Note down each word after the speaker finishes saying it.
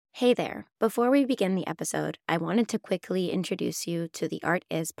Hey there. Before we begin the episode, I wanted to quickly introduce you to the Art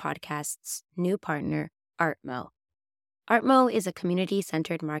Is podcast's new partner, Artmo. Artmo is a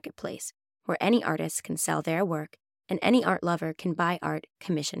community-centered marketplace where any artist can sell their work and any art lover can buy art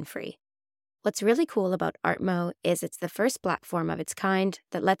commission-free. What's really cool about Artmo is it's the first platform of its kind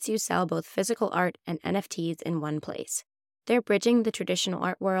that lets you sell both physical art and NFTs in one place. They're bridging the traditional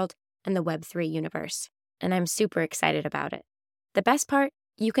art world and the Web3 universe, and I'm super excited about it. The best part?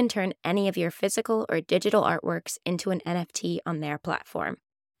 You can turn any of your physical or digital artworks into an NFT on their platform,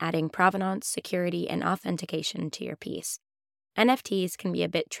 adding provenance, security, and authentication to your piece. NFTs can be a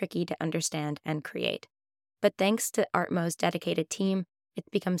bit tricky to understand and create, but thanks to Artmo's dedicated team, it's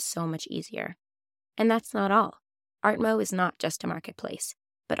become so much easier. And that's not all. Artmo is not just a marketplace,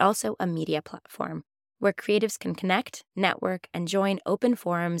 but also a media platform where creatives can connect, network, and join open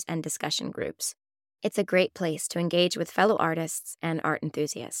forums and discussion groups. It's a great place to engage with fellow artists and art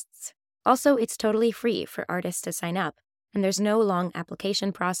enthusiasts. Also, it's totally free for artists to sign up, and there's no long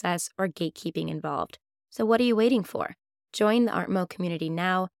application process or gatekeeping involved. So what are you waiting for? Join the Artmo community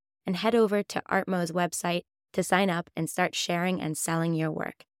now and head over to Artmo's website to sign up and start sharing and selling your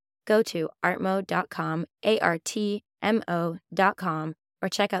work. Go to artmo.com, artmo.com, or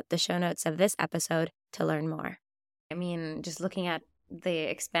check out the show notes of this episode to learn more. I mean, just looking at the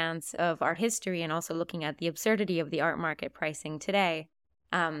expanse of art history and also looking at the absurdity of the art market pricing today,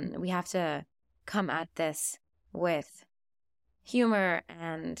 we have to come at this with humor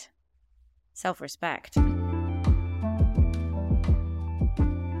and self-respect.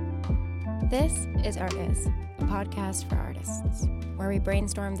 This is Art Is, a podcast for artists, where we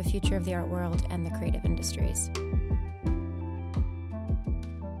brainstorm the future of the art world and the creative industries.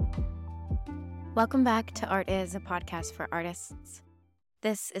 Welcome back to Art Is, a podcast for artists.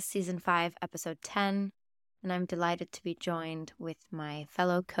 This is Season 5, Episode 10, and I'm delighted to be joined with my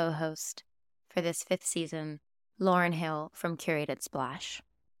fellow co-host for this 5th season, Lauren Hill from Curated Splash.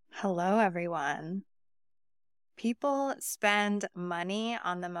 Hello, everyone. People spend money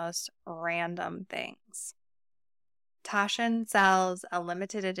on the most random things. Tashin sells a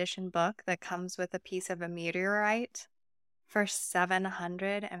limited edition book that comes with a piece of a meteorite for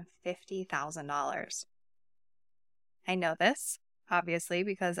 $750,000. I know this, obviously,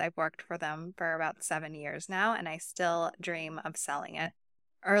 because I've worked for them for about 7 years now, and I still dream of selling it.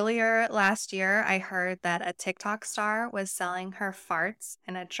 Earlier last year, I heard that a TikTok star was selling her farts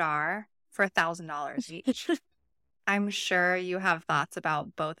in a jar for $1,000 each. I'm sure you have thoughts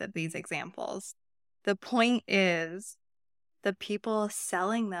about both of these examples. The point is, the people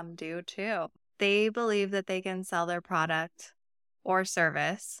selling them do too. They believe that they can sell their product or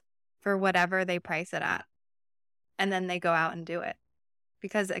service for whatever they price it at. And then they go out and do it.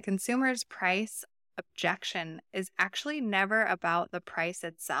 Because a consumer's price objection is actually never about the price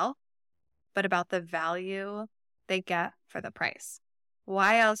itself, but about the value they get for the price.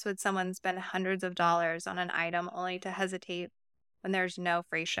 Why else would someone spend hundreds of dollars on an item only to hesitate when there's no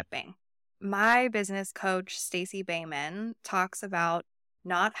free shipping? My business coach, Stacey Bayman, talks about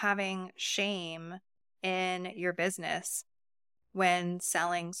not having shame in your business when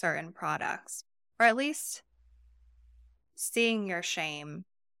selling certain products, or at least seeing your shame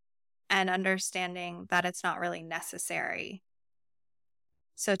and understanding that it's not really necessary.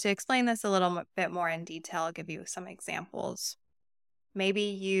 So to explain this a little bit more in detail, I'll give you some examples. Maybe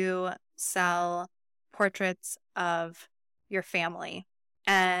you sell portraits of your family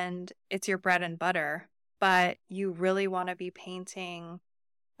and it's your bread and butter, but you really want to be painting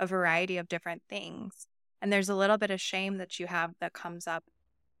a variety of different things. And there's a little bit of shame that you have that comes up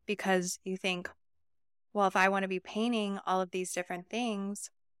because you think, well, if I want to be painting all of these different things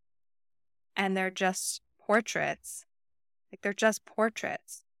and they're just portraits,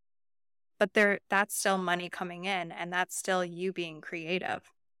 but that's still money coming in and that's still you being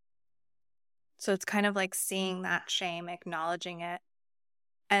creative. So it's kind of like seeing that shame, acknowledging it,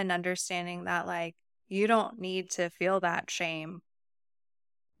 and understanding that like you don't need to feel that shame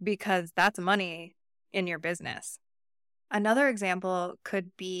because that's money in your business. Another example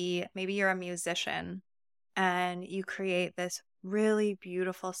could be maybe you're a musician and you create this really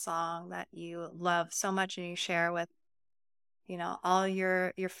beautiful song that you love so much and you share with, all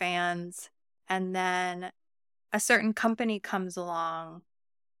your fans. And then a certain company comes along,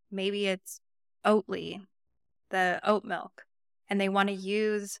 maybe it's Oatly, the oat milk, and they want to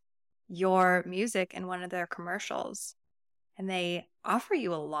use your music in one of their commercials and they offer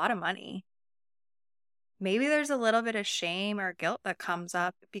you a lot of money. Maybe there's a little bit of shame or guilt that comes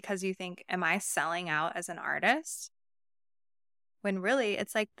up because you think, am I selling out as an artist? When really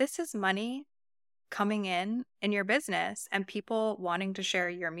it's like, this is money coming in your business and people wanting to share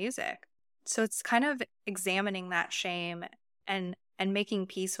your music. So it's kind of examining that shame and making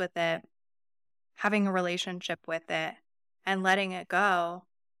peace with it, having a relationship with it, and letting it go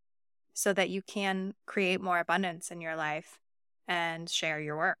so that you can create more abundance in your life and share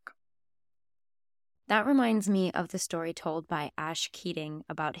your work. That reminds me of the story told by Ash Keating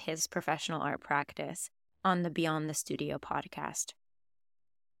about his professional art practice on the Beyond the Studio podcast.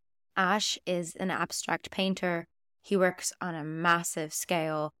 Ash is an abstract painter. He works on a massive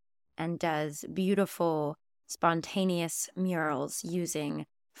scale and does beautiful, spontaneous murals using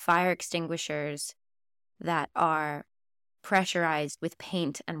fire extinguishers that are pressurized with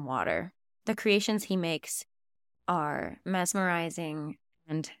paint and water. The creations he makes are mesmerizing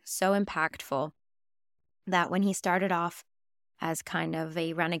and so impactful that when he started off as kind of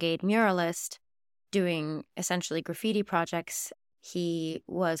a renegade muralist doing essentially graffiti projects, he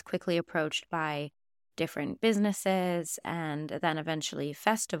was quickly approached by different businesses and then eventually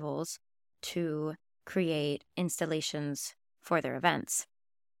festivals to create installations for their events.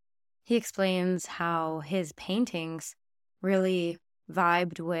 He explains how his paintings really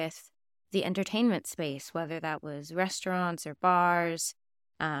vibed with the entertainment space, whether that was restaurants or bars,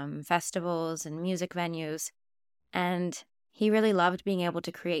 festivals and music venues. And he really loved being able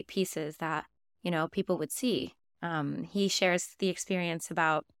to create pieces that, people would see. He shares the experience of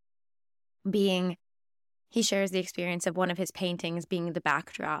one of his paintings being the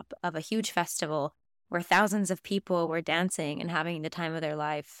backdrop of a huge festival where thousands of people were dancing and having the time of their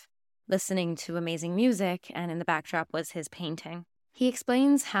life, listening to amazing music, and in the backdrop was his painting. He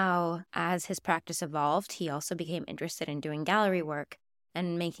explains how, as his practice evolved, he also became interested in doing gallery work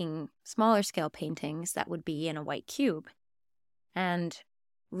and making smaller scale paintings that would be in a white cube, and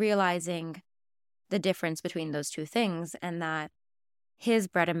realizing the difference between those two things, and that his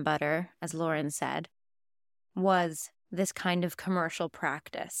bread and butter, as Lauren said, was this kind of commercial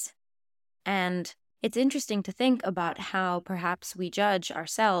practice. And it's interesting to think about how perhaps we judge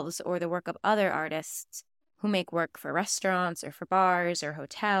ourselves or the work of other artists who make work for restaurants or for bars or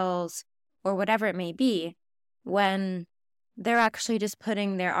hotels or whatever it may be, when they're actually just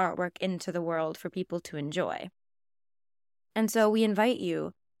putting their artwork into the world for people to enjoy. And so we invite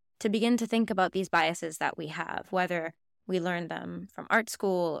you to begin to think about these biases that we have, whether we learn them from art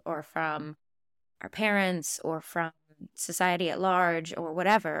school or from our parents or from society at large or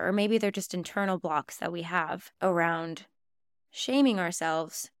whatever, or maybe they're just internal blocks that we have around shaming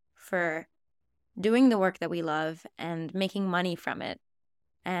ourselves for doing the work that we love and making money from it.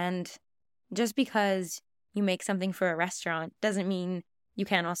 And just because you make something for a restaurant doesn't mean you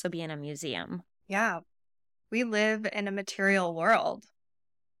can't also be in a museum. Yeah. We live in a material world,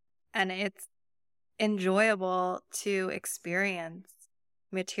 and it's enjoyable to experience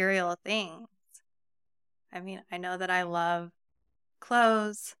material things. I mean, I know that I love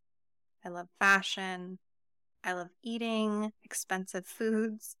clothes, I love fashion, I love eating expensive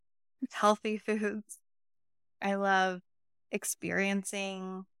foods, healthy foods. I love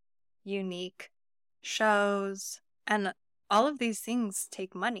experiencing unique shows, and all of these things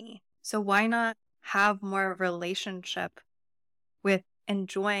take money. So why not have more relationship with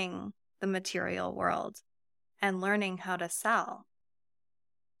enjoying the material world and learning how to sell?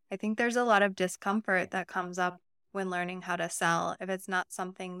 I think there's a lot of discomfort that comes up when learning how to sell if it's not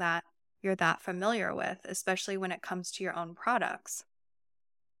something that you're that familiar with, especially when it comes to your own products.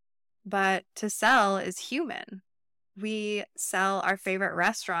 But to sell is human. We sell our favorite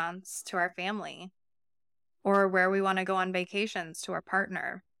restaurants to our family, or where we want to go on vacations to our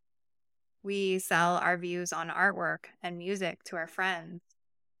partner. We sell our views on artwork and music to our friends.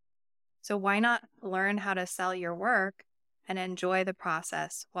 So why not learn how to sell your work and enjoy the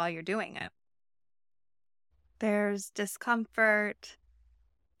process while you're doing it? There's discomfort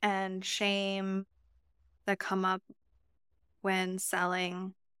and shame that come up when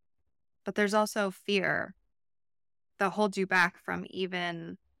selling, but there's also fear that holds you back from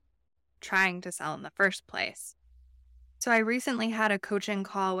even trying to sell in the first place. So I recently had a coaching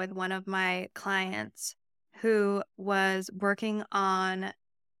call with one of my clients who was working on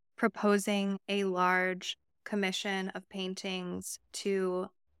proposing a large commission of paintings to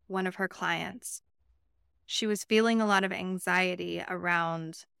one of her clients. She was feeling a lot of anxiety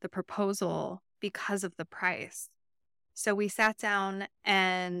around the proposal because of the price. So we sat down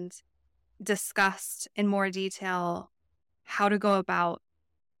and discussed in more detail how to go about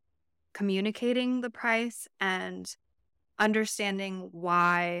communicating the price and understanding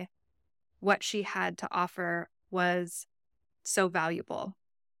why what she had to offer was so valuable.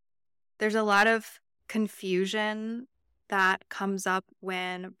 There's a lot of confusion that comes up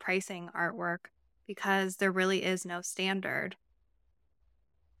when pricing artwork because there really is no standard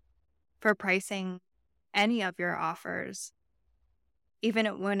for pricing any of your offers, even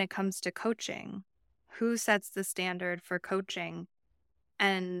when it comes to coaching. Who sets the standard for coaching?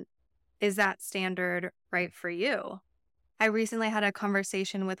 And is that standard right for you? I recently had a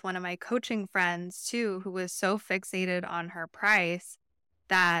conversation with one of my coaching friends too, who was so fixated on her price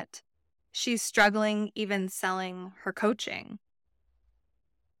that she's struggling even selling her coaching.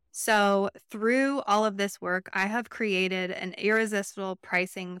 So, through all of this work, I have created an irresistible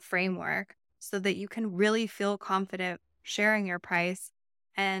pricing framework so that you can really feel confident sharing your price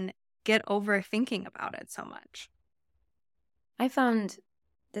and get over thinking about it so much. I found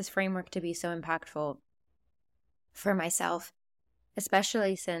this framework to be so impactful for myself,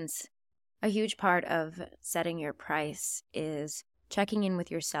 especially since a huge part of setting your price is checking in with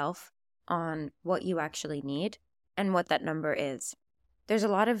yourself on what you actually need and what that number is. There's a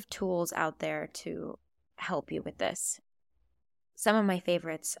lot of tools out there to help you with this. Some of my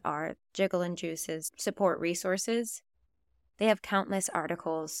favorites are Jiggle and Juice's support resources. They have countless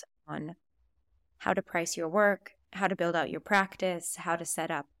articles on how to price your work, how to build out your practice, how to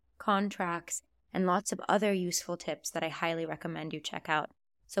set up contracts, and lots of other useful tips that I highly recommend you check out.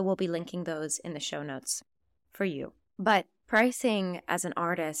 So we'll be linking those in the show notes for you. But pricing as an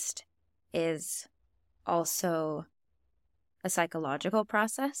artist is also a psychological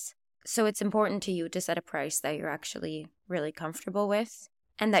process. So it's important to you to set a price that you're actually really comfortable with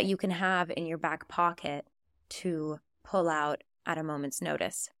and that you can have in your back pocket to pull out at a moment's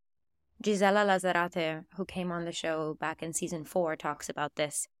notice. Gisela Lazarate, who came on the show back in season 4, talks about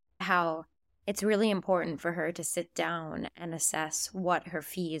this, how it's really important for her to sit down and assess what her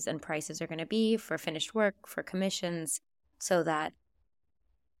fees and prices are going to be for finished work, for commissions, so that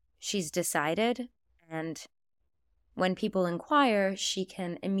she's decided, and when people inquire, she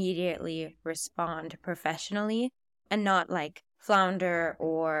can immediately respond professionally and not like flounder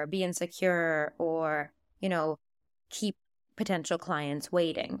or be insecure or, keep potential clients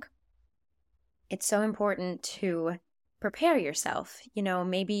waiting. It's so important to prepare yourself.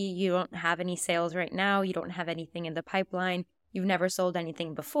 Maybe you don't have any sales right now, you don't have anything in the pipeline, you've never sold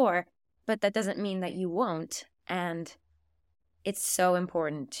anything before, but that doesn't mean that you won't. And it's so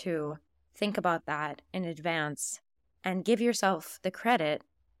important to think about that in advance and give yourself the credit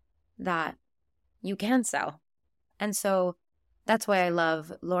that you can sell. And so that's why I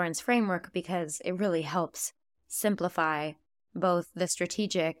love Lauren's framework, because it really helps simplify both the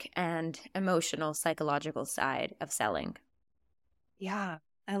strategic and emotional, psychological side of selling. Yeah,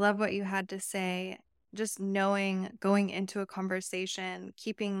 I love what you had to say. Just knowing, going into a conversation,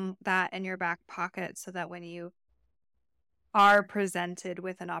 keeping that in your back pocket so that when you are presented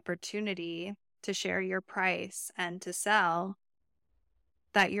with an opportunity to share your price and to sell,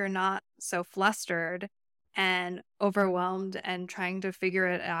 that you're not so flustered and overwhelmed and trying to figure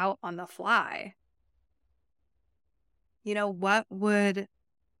it out on the fly. What would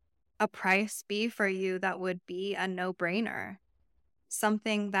a price be for you that would be a no-brainer?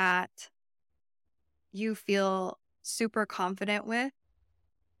 Something that you feel super confident with,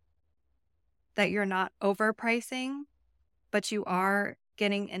 that you're not overpricing, but you are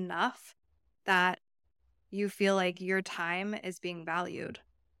getting enough that you feel like your time is being valued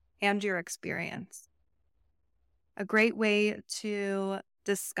and your experience. A great way to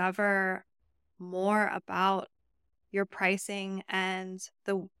discover more about your pricing and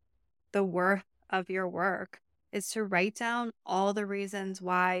the worth of your work is to write down all the reasons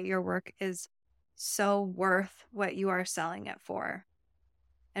why your work is so worth what you are selling it for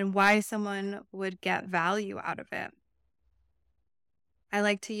and why someone would get value out of it. I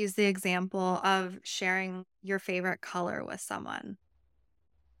like to use the example of sharing your favorite color with someone.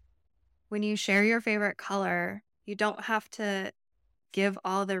 When you share your favorite color, you don't have to give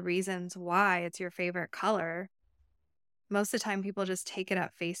all the reasons why it's your favorite color. Most of the time, people just take it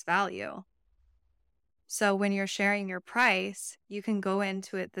at face value. So when you're sharing your price, you can go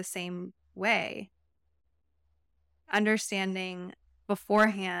into it the same way, understanding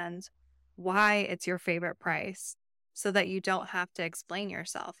beforehand why it's your favorite price so that you don't have to explain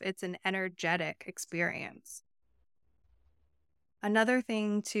yourself. It's an energetic experience. Another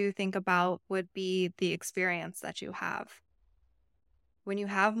thing to think about would be the experience that you have. When you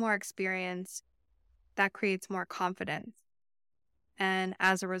have more experience, that creates more confidence. And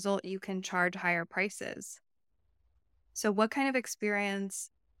as a result, you can charge higher prices. So what kind of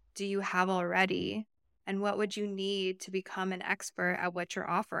experience do you have already? And what would you need to become an expert at what you're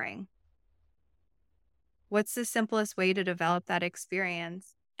offering? What's the simplest way to develop that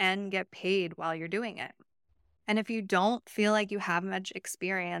experience and get paid while you're doing it? And if you don't feel like you have much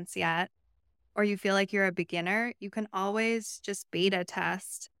experience yet, or you feel like you're a beginner, you can always just beta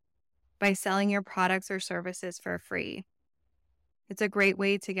test by selling your products or services for free. It's a great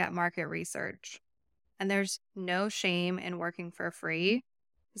way to get market research. And there's no shame in working for free,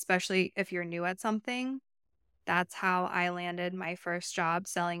 especially if you're new at something. That's how I landed my first job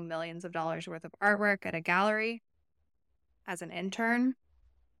selling millions of dollars worth of artwork at a gallery as an intern.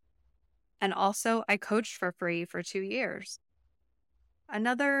 And also, I coached for free for 2 years.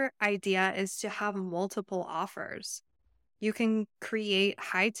 Another idea is to have multiple offers. You can create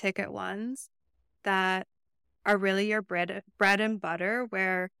high ticket ones that are really your bread and butter,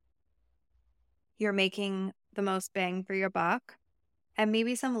 where you're making the most bang for your buck, and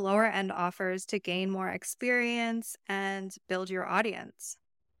maybe some lower end offers to gain more experience and build your audience.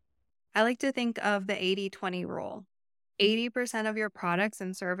 I like to think of the 80-20 rule. 80% of your products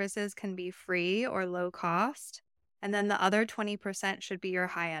and services can be free or low cost, and then the other 20% should be your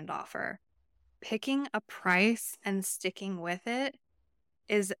high end offer. Picking a price and sticking with it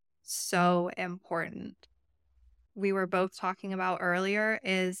is so important. We were both talking about earlier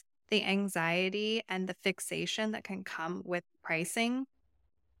is the anxiety and the fixation that can come with pricing.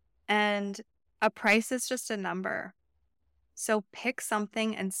 And a price is just a number. So pick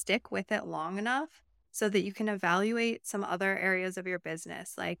something and stick with it long enough so that you can evaluate some other areas of your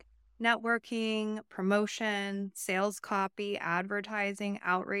business, like networking, promotion, sales copy, advertising,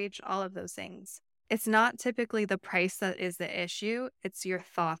 outreach, all of those things. It's not typically the price that is the issue. It's your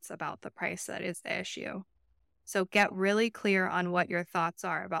thoughts about the price that is the issue. So get really clear on what your thoughts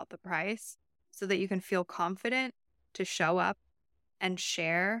are about the price so that you can feel confident to show up and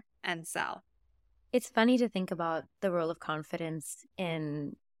share and sell. It's funny to think about the role of confidence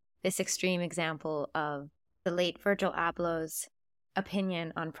in this extreme example of the late Virgil Abloh's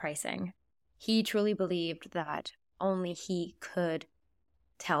opinion on pricing. He truly believed that only he could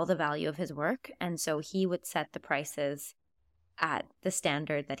tell the value of his work, and so he would set the prices at the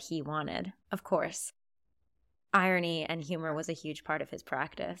standard that he wanted. Of course, irony and humor was a huge part of his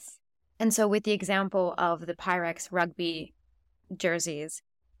practice. And so with the example of the Pyrex rugby jerseys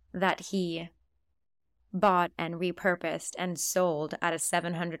that he bought and repurposed and sold at a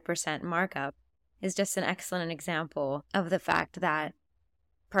 700% markup is just an excellent example of the fact that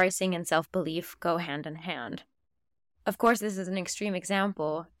pricing and self-belief go hand in hand. Of course, this is an extreme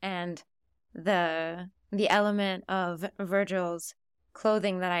example, and the element of Virgil's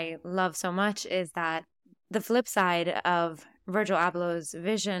clothing that I love so much is that the flip side of Virgil Abloh's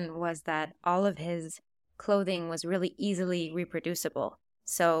vision was that all of his clothing was really easily reproducible.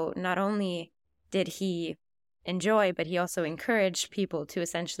 So not only did he enjoy, but he also encouraged people to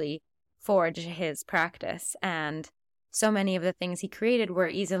essentially forge his practice. And so many of the things he created were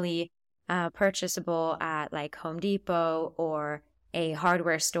easily purchasable at like Home Depot or a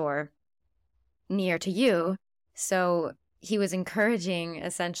hardware store near to you. So he was encouraging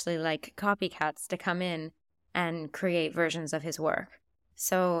essentially like copycats to come in and create versions of his work.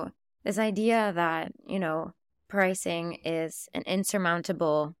 So this idea that, pricing is an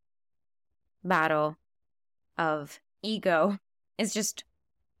insurmountable battle of ego is just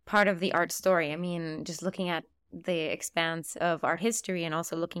part of the art story. I mean, just looking at the expanse of art history and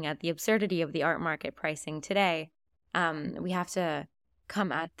also looking at the absurdity of the art market pricing today, we have to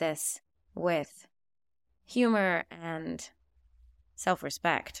come at this with humor and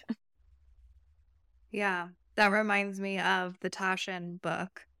self-respect. Yeah, that reminds me of the Taschen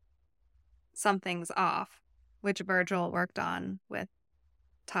book, Something's Off, which Virgil worked on with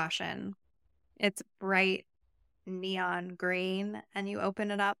Taschen. It's bright neon green, and you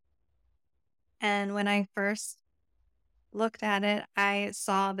open it up. And when I first looked at it, I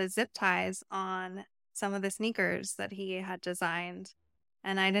saw the zip ties on some of the sneakers that he had designed,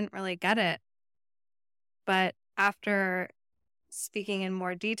 and I didn't really get it. But after speaking in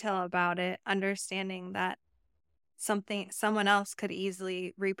more detail about it, understanding that someone else could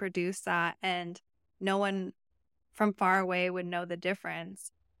easily reproduce that and no one from far away would know the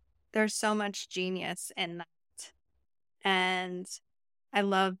difference. There's so much genius in that. And I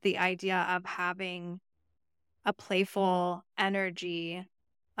love the idea of having a playful energy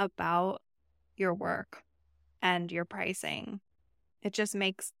about your work and your pricing. It just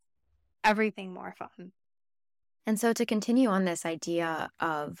makes everything more fun. And so to continue on this idea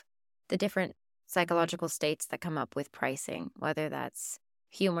of the different psychological states that come up with pricing, whether that's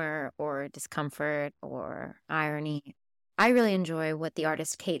humor or discomfort or irony, I really enjoy what the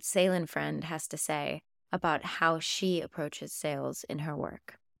artist Kate Salen-Friend has to say about how she approaches sales in her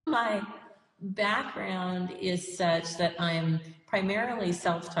work. My background is such that I'm primarily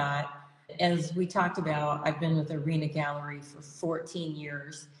self-taught. As we talked about, I've been with Arena Gallery for 14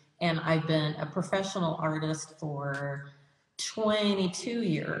 years, And I've been a professional artist for 22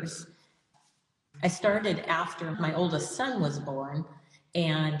 years. I started after my oldest son was born,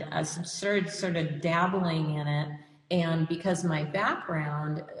 and I started sort of dabbling in it. And because my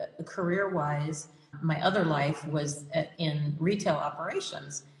background, career-wise, my other life was in retail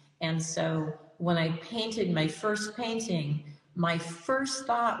operations. And so when I painted my first painting, my first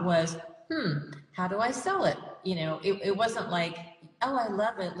thought was, how do I sell it? It wasn't like, oh, I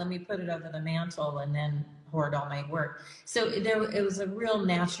love it, let me put it over the mantle and then hoard all my work. So it was a real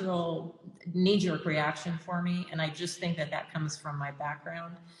natural knee-jerk reaction for me, and I just think that comes from my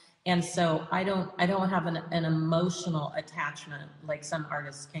background. And so I don't have an emotional attachment like some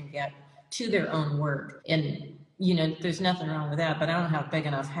artists can get to their own work. And there's nothing wrong with that, but I don't have a big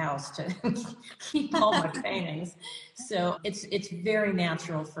enough house to keep all my paintings. So it's very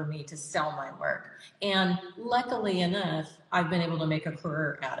natural for me to sell my work. And luckily enough, I've been able to make a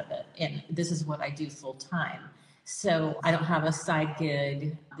career out of it. And this is what I do full time. So I don't have a side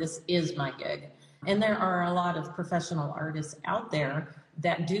gig. This is my gig. And there are a lot of professional artists out there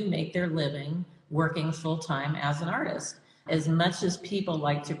that do make their living working full time as an artist. As much as people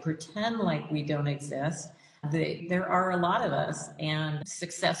like to pretend like we don't exist, there are a lot of us and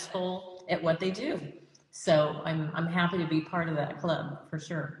successful at what they do. So I'm happy to be part of that club for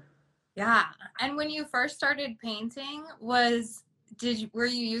sure. Yeah. And when you first started painting, were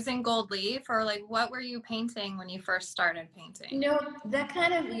you using gold leaf, or like what were you painting when you first started painting? That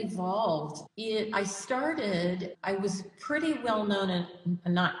kind of evolved. I was pretty well known,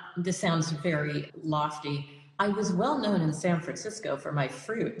 and this sounds very lofty. I was well known in San Francisco for my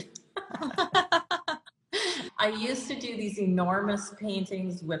fruit. I used to do these enormous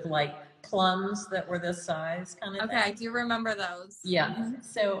paintings with like plums that were this size kind of thing. I do remember those. Yeah. Mm-hmm.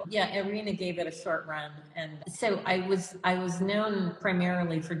 So yeah, Irina gave it a short run. And so I was known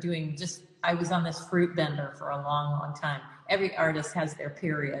primarily for I was on this fruit bender for a long, long time. Every artist has their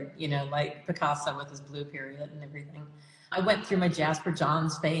period, like Picasso with his blue period and everything. I went through my Jasper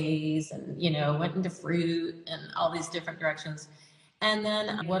Johns phase and, went into fruit and all these different directions. And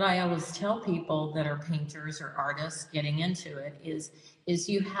then what I always tell people that are painters or artists getting into it is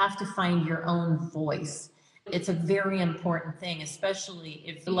you have to find your own voice. It's a very important thing, especially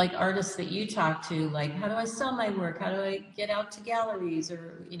if like artists that you talk to, like, how do I sell my work? How do I get out to galleries?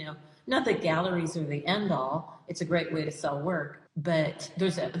 Or, not that galleries are the end all. It's a great way to sell work, but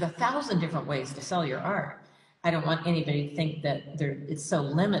there's a 1,000 different ways to sell your art. I don't want anybody to think that it's so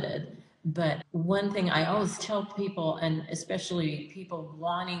limited. But one thing I always tell people, and especially people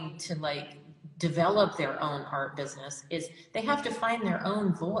wanting to like develop their own art business, is they have to find their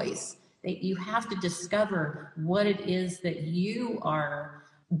own voice. You have to discover what it is that you are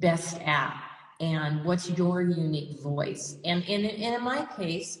best at and what's your unique voice. And in my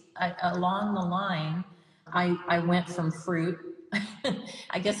case, along the line, I went from fruit.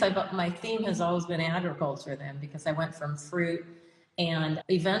 I guess my theme has always been agriculture then, because I went from fruit, and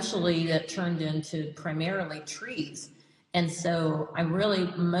eventually it turned into primarily trees. And so I'm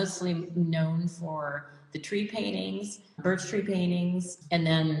really mostly known for the tree paintings, birch tree paintings, and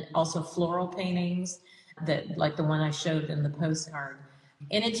then also floral paintings, that like the one I showed in the postcard.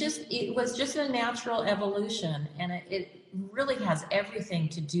 And it was just a natural evolution, and it really has everything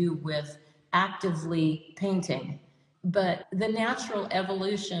to do with actively painting. But the natural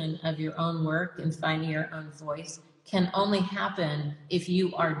evolution of your own work and finding your own voice can only happen if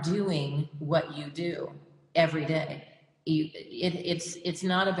you are doing what you do every day. It's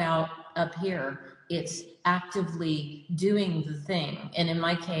not about up here. It's actively doing the thing. And in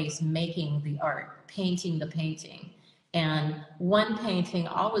my case, making the art, painting the painting. And one painting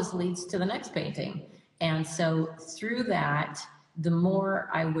always leads to the next painting. And so through that, the more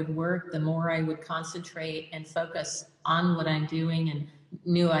I would work, the more I would concentrate and focus on what I'm doing and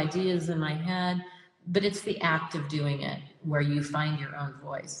new ideas in my head. But it's the act of doing it where you find your own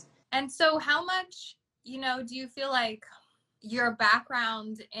voice. And so how much, do you feel like your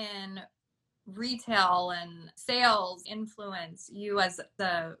background in retail and sales influence you as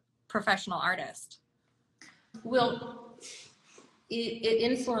the professional artist? Well, it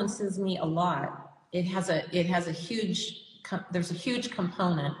influences me a lot. There's a huge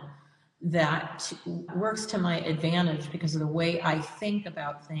component that works to my advantage because of the way I think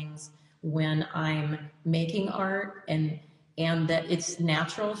about things when I'm making art, and that it's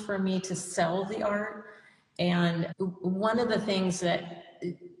natural for me to sell the art. And one of the things that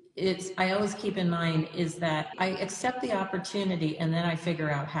I always keep in mind is that I accept the opportunity and then I figure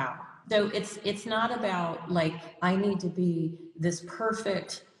out how. So it's not about like, I need to be this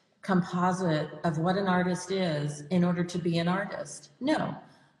perfect composite of what an artist is in order to be an artist. No,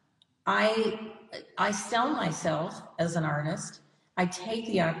 I sell myself as an artist. I take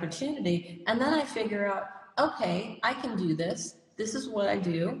the opportunity, and then I figure out, okay, I can do this. This is what I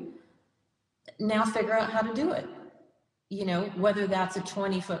do. Now figure out how to do it. You know, whether that's a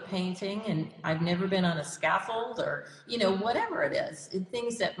 20-foot painting and I've never been on a scaffold, or, you know, whatever it is,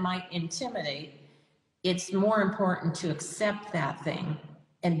 things that might intimidate, it's more important to accept that thing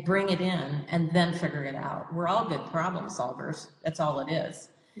and bring it in and then figure it out. We're all good problem solvers. That's all it is.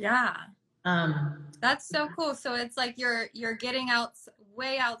 Yeah. Um, That's so cool. So it's like you're getting out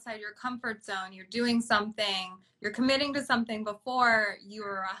way outside your comfort zone. You're doing something, you're committing to something before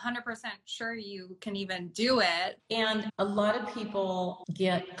you're 100% sure you can even do it. And a lot of people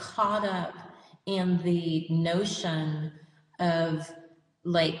get caught up in the notion of,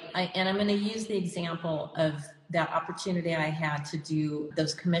 like, and I'm going to use the example of that opportunity I had to do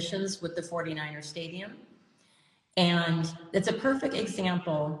those commissions with the 49er Stadium. And it's a perfect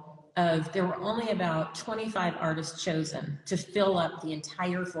example of, there were only about 25 artists chosen to fill up the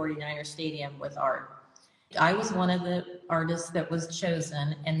entire 49er Stadium with art. I was one of the artists that was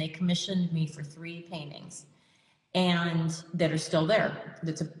chosen, and they commissioned me for 3 paintings, and that are still there.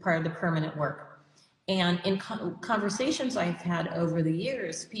 That's a part of the permanent work. And in conversations I've had over the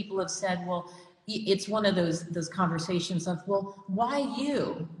years, people have said, well, it's one of those conversations of, well, why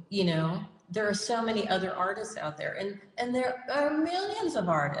you? You know, there are so many other artists out there, and there are millions of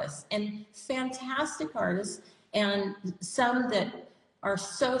artists, and fantastic artists, and some that are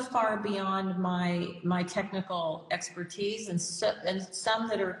so far beyond my technical expertise, and some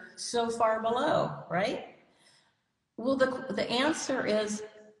that are so far below, right? Well, the answer is,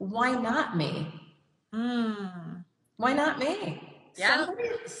 why not me? Why not me? Yeah.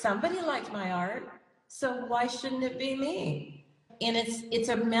 Somebody liked my art, so why shouldn't it be me? And it's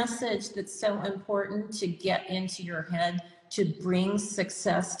a message that's so important to get into your head, to bring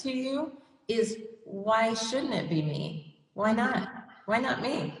success to you, is, why shouldn't it be me? Why not? Why not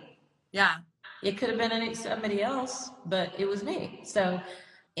me? Yeah. It could have been somebody else, but it was me. So,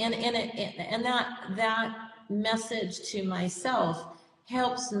 and that message to myself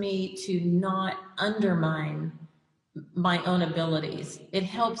helps me to not undermine my own abilities. It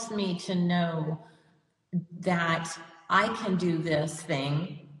helps me to know that I can do this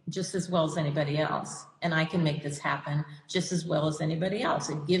thing just as well as anybody else, and I can make this happen just as well as anybody else.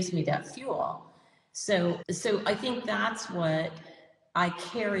 It gives me that fuel. So I think that's what I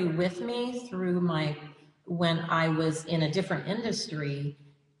carry with me through when I was in a different industry.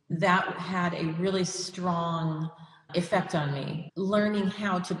 That had a really strong effect on me. Learning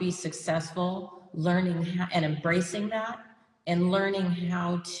how to be successful, learning how, and embracing that, and learning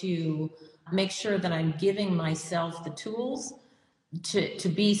how to make sure that I'm giving myself the tools to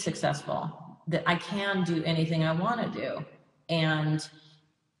be successful, that I can do anything I want to do. And,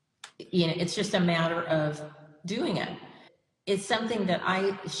 you know, it's just a matter of doing it. It's something that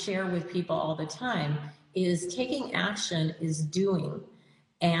I share with people all the time, is taking action is doing.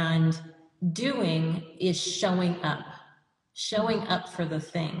 And doing is showing up for the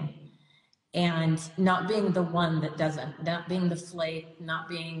thing, and not being the one that doesn't, not being the flake, not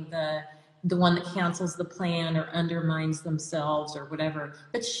being the one that cancels the plan or undermines themselves or whatever,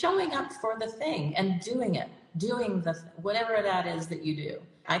 but showing up for the thing and doing it, doing whatever that is that you do.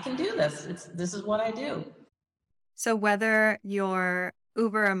 I can do this. This is what I do. So whether you're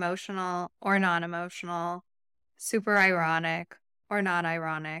uber emotional or non-emotional, super ironic or not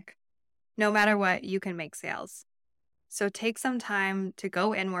ironic, no matter what, you can make sales. So take some time to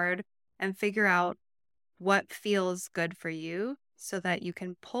go inward and figure out what feels good for you so that you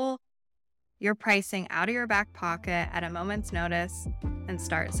can pull your pricing out of your back pocket at a moment's notice and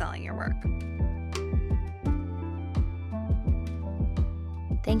start selling your work.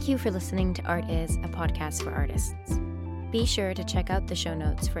 Thank you for listening to Art Is, a podcast for artists. Be sure to check out the show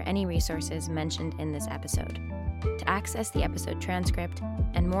notes for any resources mentioned in this episode. To access the episode transcript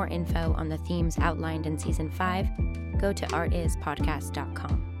and more info on the themes outlined in Season 5, go to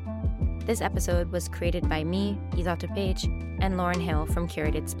artispodcast.com. This episode was created by me, Izotta Page, and Lauren Hill from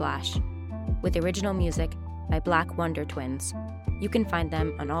Curated Splash, with original music by Black Wonder Twins. You can find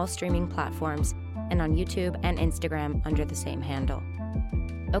them on all streaming platforms and on YouTube and Instagram under the same handle.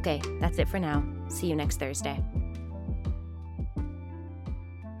 Okay, that's it for now. See you next Thursday.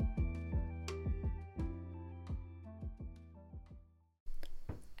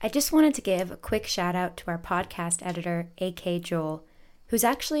 I just wanted to give a quick shout out to our podcast editor, A.K. Joel, who's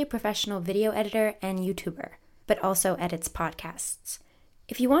actually a professional video editor and YouTuber, but also edits podcasts.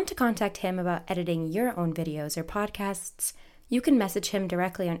 If you want to contact him about editing your own videos or podcasts, you can message him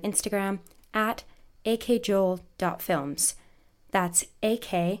directly on Instagram at akjoel.films. That's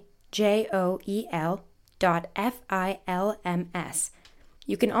AK, joel.films.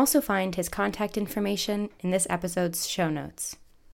 You can also find his contact information in this episode's show notes.